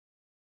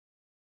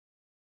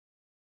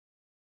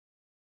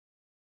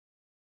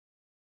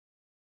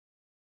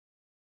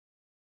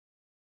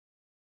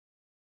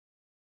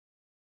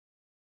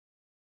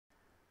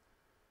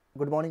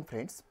Good morning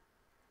friends.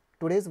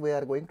 Today we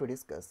are going to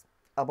discuss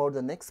about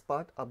the next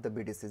part of the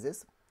bee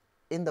diseases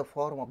in the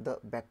form of the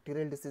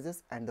bacterial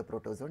diseases and the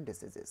protozoan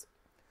diseases.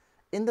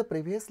 In the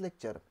previous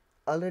lecture,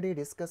 already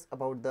discussed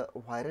about the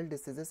viral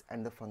diseases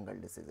and the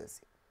fungal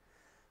diseases.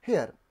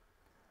 Here,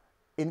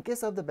 in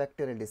case of the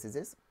bacterial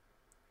diseases,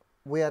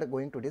 we are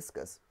going to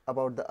discuss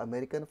about the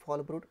American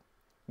foul brood,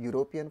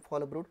 European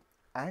foul brood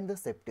and the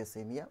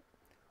septicemia,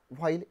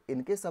 while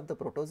in case of the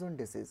protozoan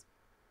disease,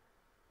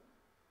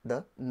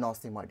 the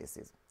Nosema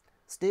disease.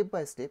 Step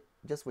by step,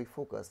 just we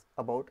focus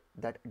about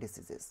that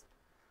diseases.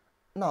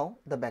 Now,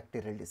 the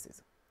bacterial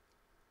disease.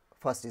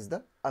 First is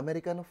the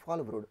American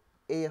foul brood,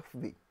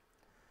 AFB.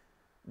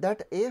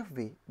 That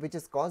AFB, which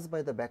is caused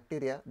by the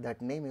bacteria,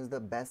 that name is the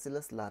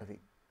Bacillus larvae.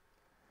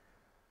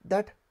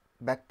 That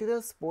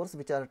bacterial spores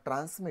which are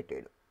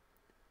transmitted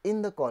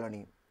in the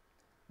colony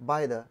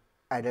by the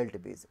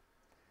adult bees,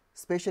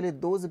 especially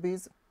those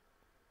bees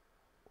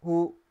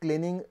who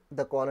cleaning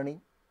the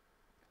colony,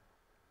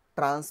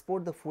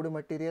 transport the food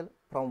material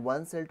from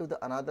one cell to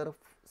the another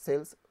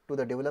cells to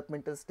the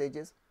developmental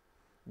stages,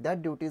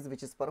 that duties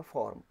which is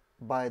performed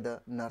by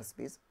the nurse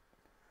bees,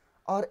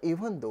 or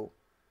even though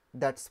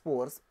that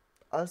spores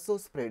also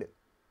spread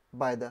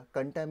by the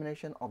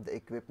contamination of the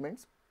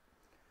equipments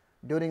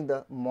during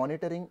the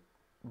monitoring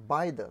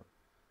by the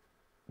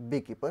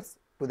beekeepers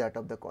to that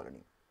of the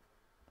colony.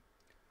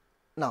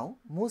 Now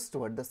moves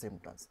toward the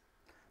symptoms.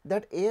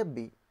 That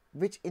AFB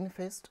which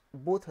infest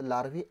both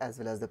larvae as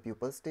well as the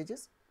pupal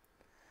stages.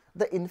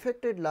 The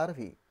infected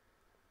larvae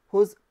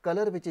whose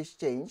color which is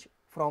changed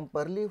from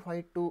pearly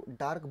white to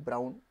dark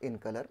brown in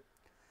color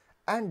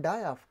and die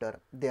after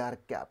they are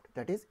capped,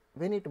 that is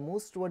when it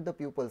moves toward the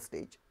pupal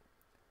stage,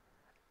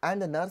 and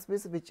the nurse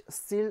bees which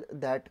seal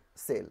that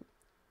cell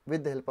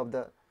with the help of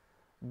the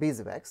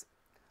beeswax,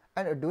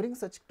 and during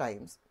such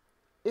times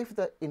if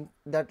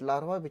that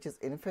larva which is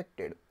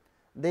infected,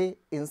 they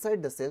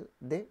inside the cell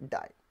they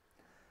die.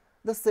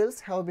 The cells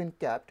have been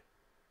capped,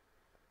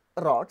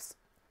 rots,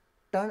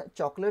 turn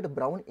chocolate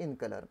brown in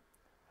color,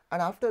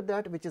 and after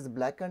that which is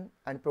blackened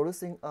and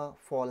producing a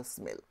foul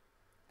smell.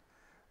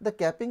 The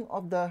capping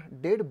of the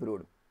dead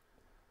brood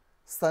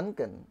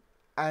sunken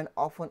and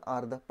often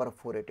are the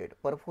perforated.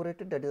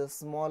 Perforated, that is a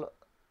small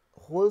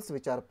holes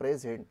which are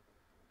present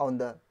on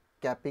the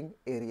capping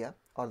area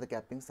or the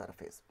capping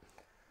surface.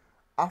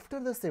 After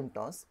the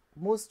symptoms,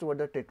 moves toward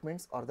the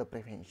treatments or the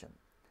prevention.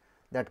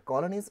 That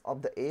colonies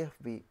of the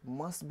AFB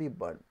must be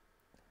burned,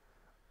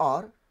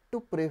 or to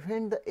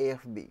prevent the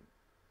AFB,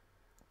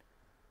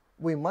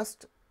 we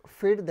must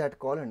feed that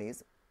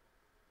colonies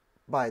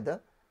by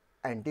the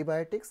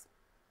antibiotics,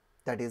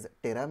 that is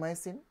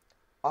terramycin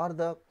or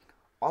the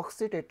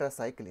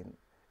oxytetracycline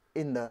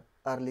in the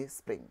early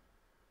spring.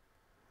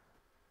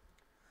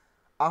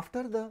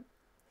 After the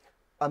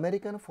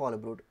American foul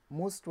brood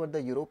moves toward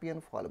the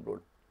European foul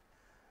brood,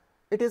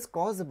 it is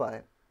caused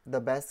by the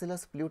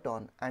Bacillus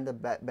pluton and the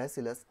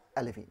Bacillus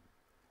alvi.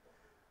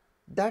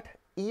 That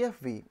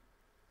EFV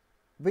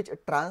which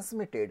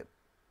transmitted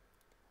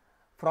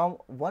from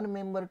one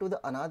member to the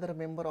another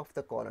member of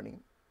the colony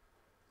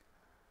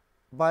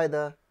by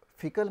the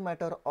fecal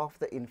matter of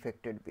the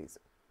infected bees,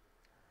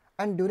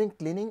 and during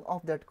cleaning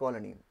of that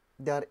colony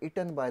they are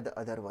eaten by the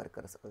other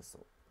workers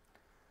also.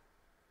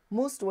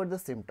 Moves toward the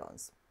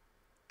symptoms.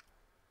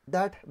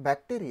 That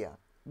bacteria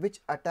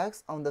which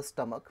attacks on the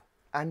stomach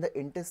and the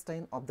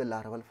intestine of the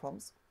larval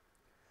forms.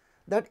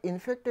 That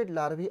infected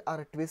larvae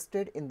are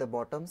twisted in the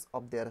bottoms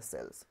of their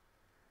cells.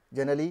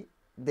 Generally,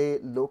 they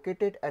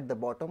located at the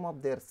bottom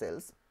of their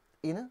cells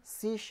in a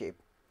C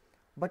shape,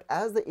 but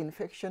as the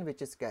infection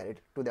which is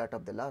carried to that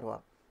of the larva,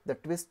 the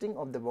twisting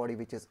of the body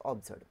which is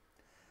observed,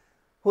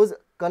 whose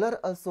color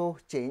also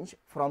change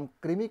from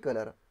creamy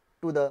color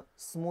to the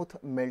smooth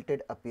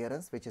melted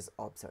appearance which is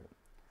observed.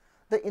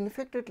 The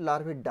infected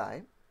larvae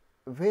die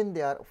when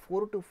they are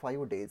 4 to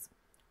 5 days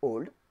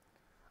old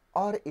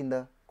or in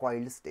the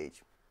coiled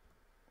stage.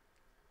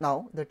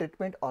 Now the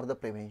treatment or the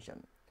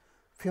prevention.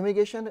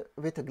 Fumigation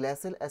with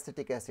glacial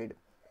acetic acid,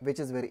 which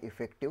is very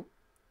effective.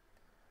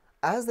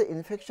 As the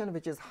infection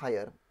which is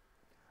higher,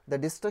 the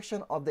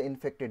destruction of the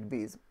infected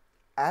bees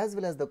as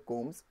well as the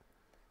combs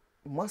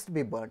must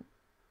be burned.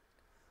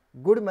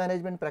 Good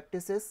management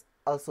practices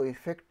also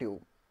effective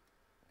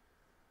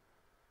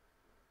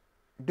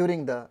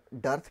during the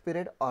dearth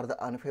period or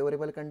the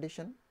unfavorable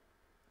condition,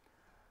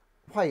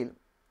 while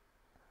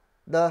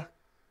the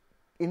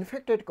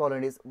infected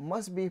colonies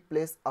must be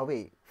placed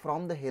away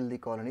from the healthy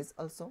colonies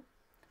also,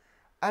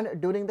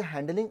 and during the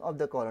handling of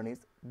the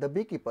colonies, the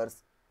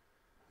beekeepers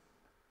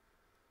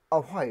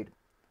avoid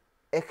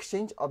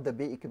exchange of the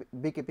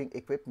beekeeping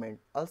equipment,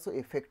 also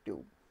effective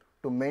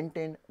to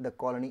maintain the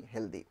colony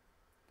healthy.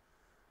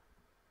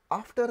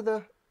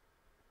 After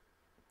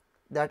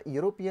that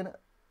European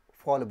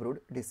foul brood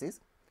disease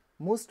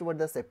moves toward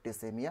the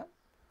septicemia,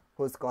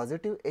 whose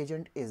causative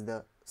agent is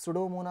the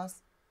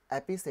Pseudomonas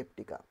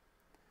apiseptica.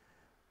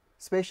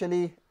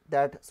 Especially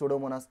that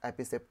Pseudomonas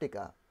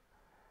apiseptica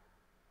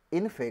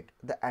infect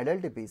the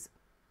adult bees,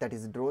 that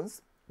is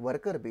drones,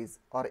 worker bees,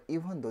 or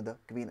even though the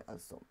queen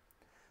also.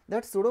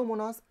 that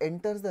Pseudomonas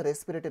enters the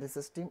respiratory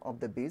system of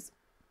the bees,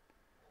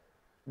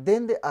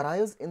 then they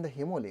arise in the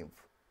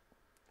hemolymph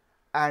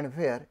and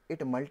where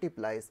it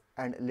multiplies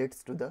and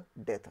leads to the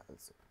death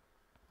also.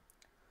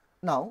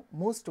 Now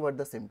moves toward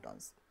the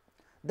symptoms.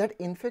 That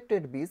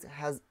infected bees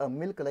has a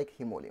milk-like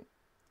hemolymph.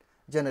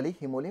 Generally,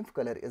 hemolymph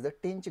color is a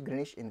tinge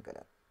greenish in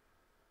color.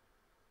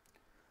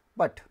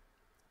 But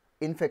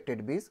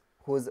infected bees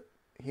whose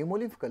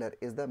hemolymph color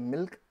is the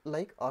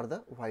milk-like or the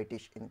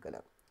whitish in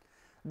color.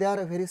 They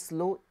are very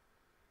slow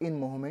in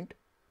movement.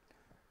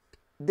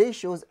 They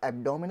shows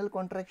abdominal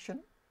contraction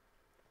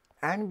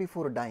and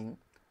before dying,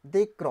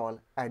 they crawl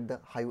at the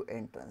hive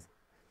entrance.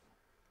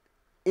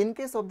 In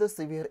case of the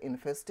severe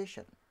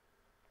infestation,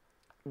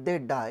 they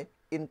die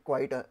in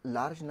quite a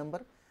large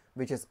number,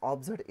 which is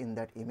observed in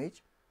that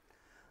image.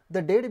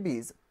 The dead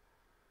bees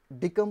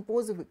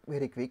decompose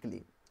very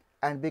quickly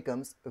and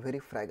becomes very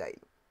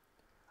fragile.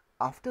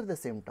 After the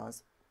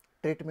symptoms,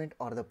 treatment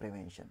or the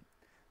prevention.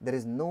 There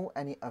is no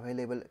any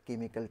available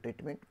chemical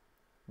treatment,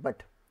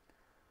 but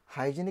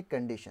hygienic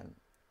condition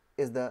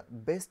is the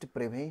best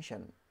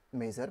prevention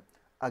measure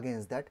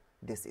against that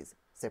disease,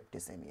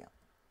 septicemia.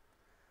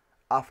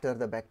 After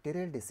the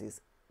bacterial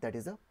disease, that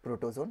is a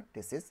protozoan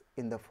disease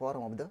in the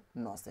form of the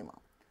Nosema,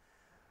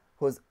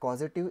 whose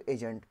causative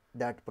agent,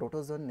 that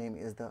protozoan name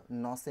is the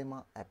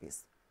Nosema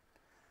apis.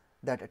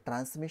 That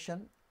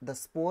transmission, the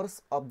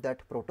spores of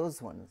that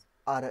protozoans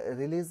are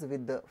released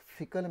with the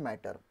fecal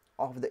matter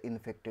of the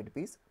infected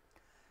bees,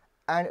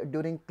 and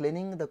during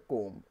cleaning the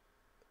comb,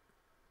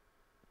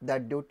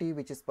 that duty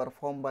which is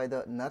performed by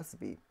the nurse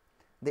bee,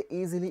 they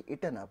easily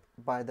eaten up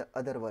by the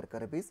other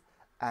worker bees,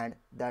 and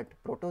that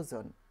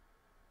protozoan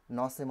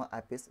Nosema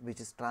apis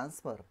which is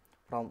transferred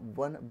from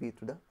one bee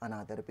to the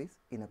another bees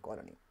in a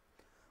colony.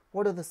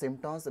 What are the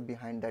symptoms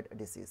behind that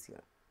disease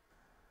here?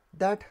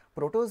 That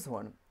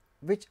protozoan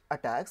which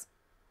attacks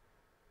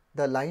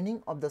the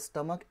lining of the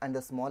stomach and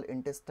the small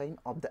intestine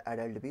of the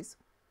adult bees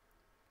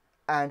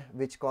and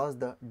which cause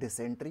the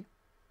dysentery.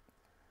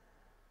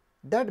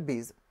 That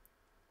bees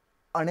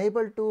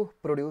unable to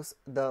produce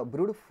the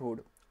brood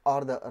food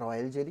or the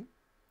royal jelly.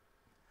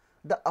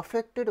 The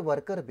affected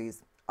worker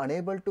bees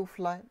unable to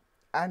fly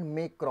and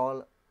may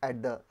crawl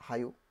at the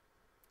hive.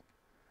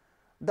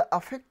 The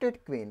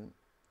affected queen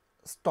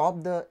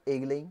stop the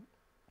egg laying,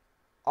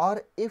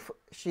 or if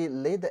she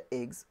lay the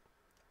eggs,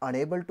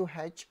 unable to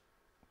hatch.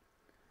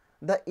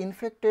 The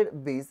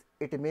infected bees,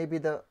 it may be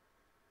the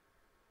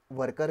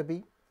worker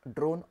bee,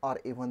 drone, or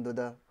even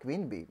the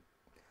queen bee,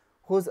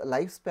 whose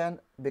lifespan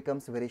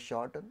becomes very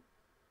short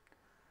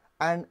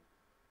and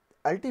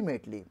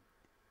ultimately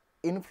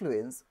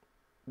influence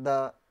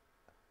the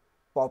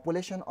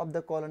population of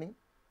the colony,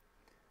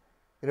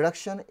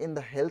 reduction in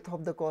the health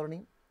of the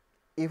colony,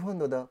 even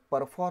though the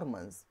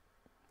performance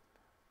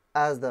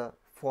as the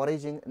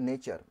foraging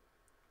nature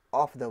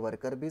of the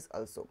worker bees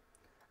also,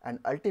 and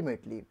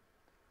ultimately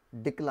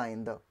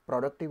decline the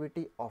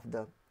productivity of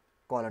the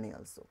colony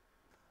also.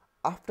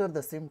 After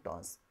the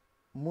symptoms,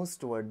 moves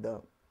toward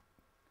the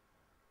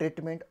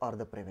treatment or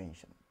the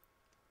prevention.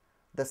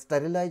 The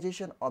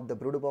sterilization of the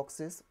brood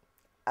boxes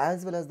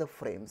as well as the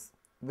frames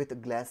with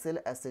glacial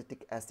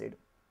acetic acid,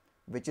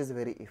 which is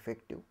very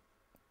effective.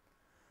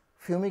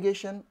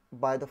 Fumigation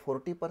by the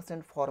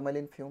 40%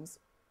 formalin fumes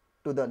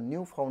to the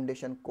new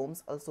foundation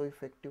combs also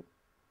effective.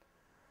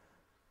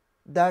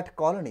 That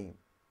colony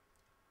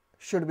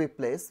should be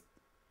placed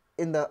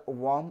in the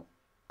warm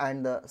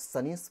and the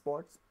sunny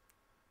spots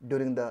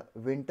during the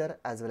winter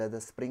as well as the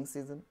spring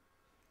season,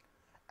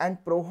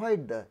 and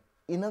provide the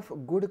enough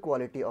good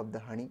quality of the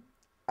honey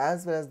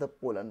as well as the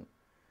pollen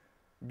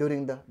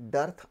during the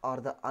dearth or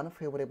the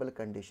unfavorable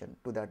condition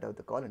to that of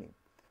the colony.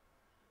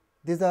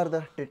 These are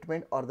the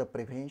treatment or the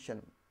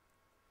prevention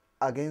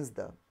against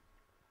the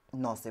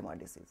Nosema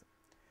disease.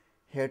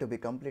 Here to be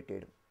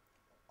completed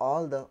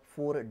all the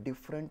 4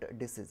 different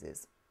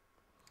diseases,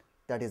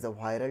 that is a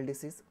viral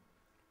disease,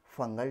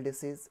 fungal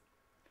disease,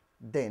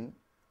 then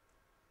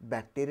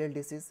bacterial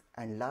disease,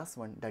 and last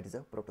one, that is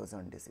a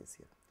protozoan disease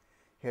here.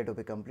 Here to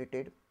be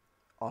completed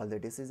all the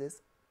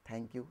diseases.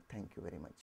 Thank you very much.